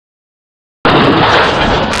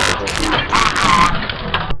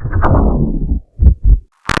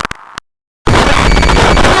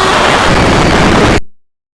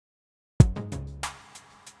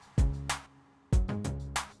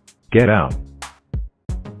Get out.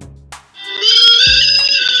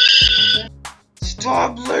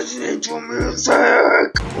 Stop listening to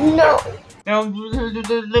music! No. Oh,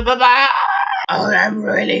 I'm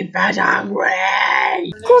really fat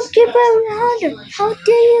hungry! Goalkeeper Ronaldo, how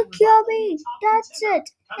dare you kill me? That's it.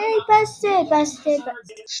 Hey, bust.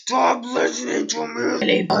 Stop listening to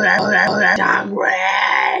music! Oh, I'm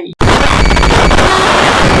hungry!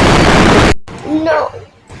 No.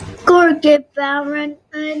 Goalkeeper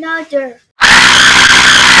Ronaldo.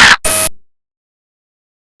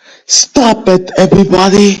 Stop it,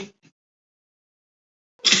 everybody!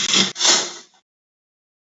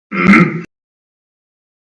 I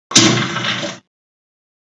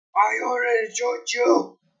already told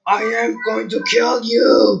you! I am going to kill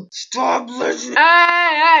you! Stop listening!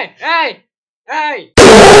 Hey!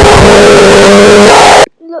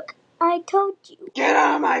 Look, I told you. Get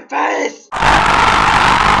out of my face!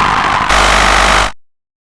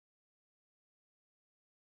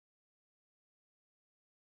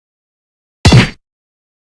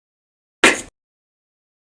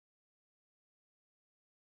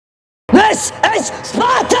 This is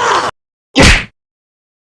Sparta!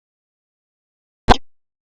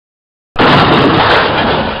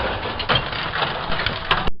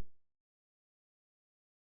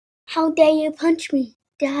 How dare you punch me?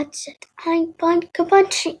 That's it. I'm going to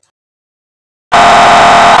punch you.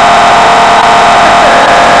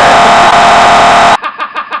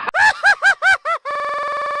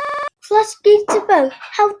 Let's beat the boat.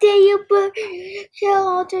 How dare you kill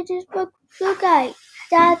all to this book guy?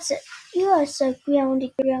 That's it. You are so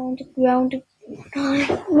grounded.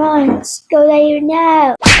 Run, go there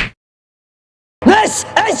now. This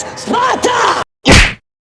is Sparta!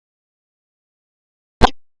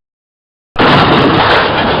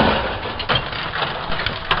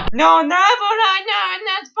 No,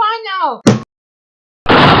 that's final!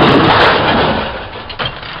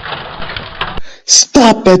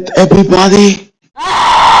 Stop it, everybody!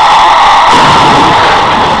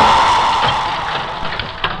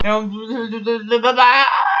 No,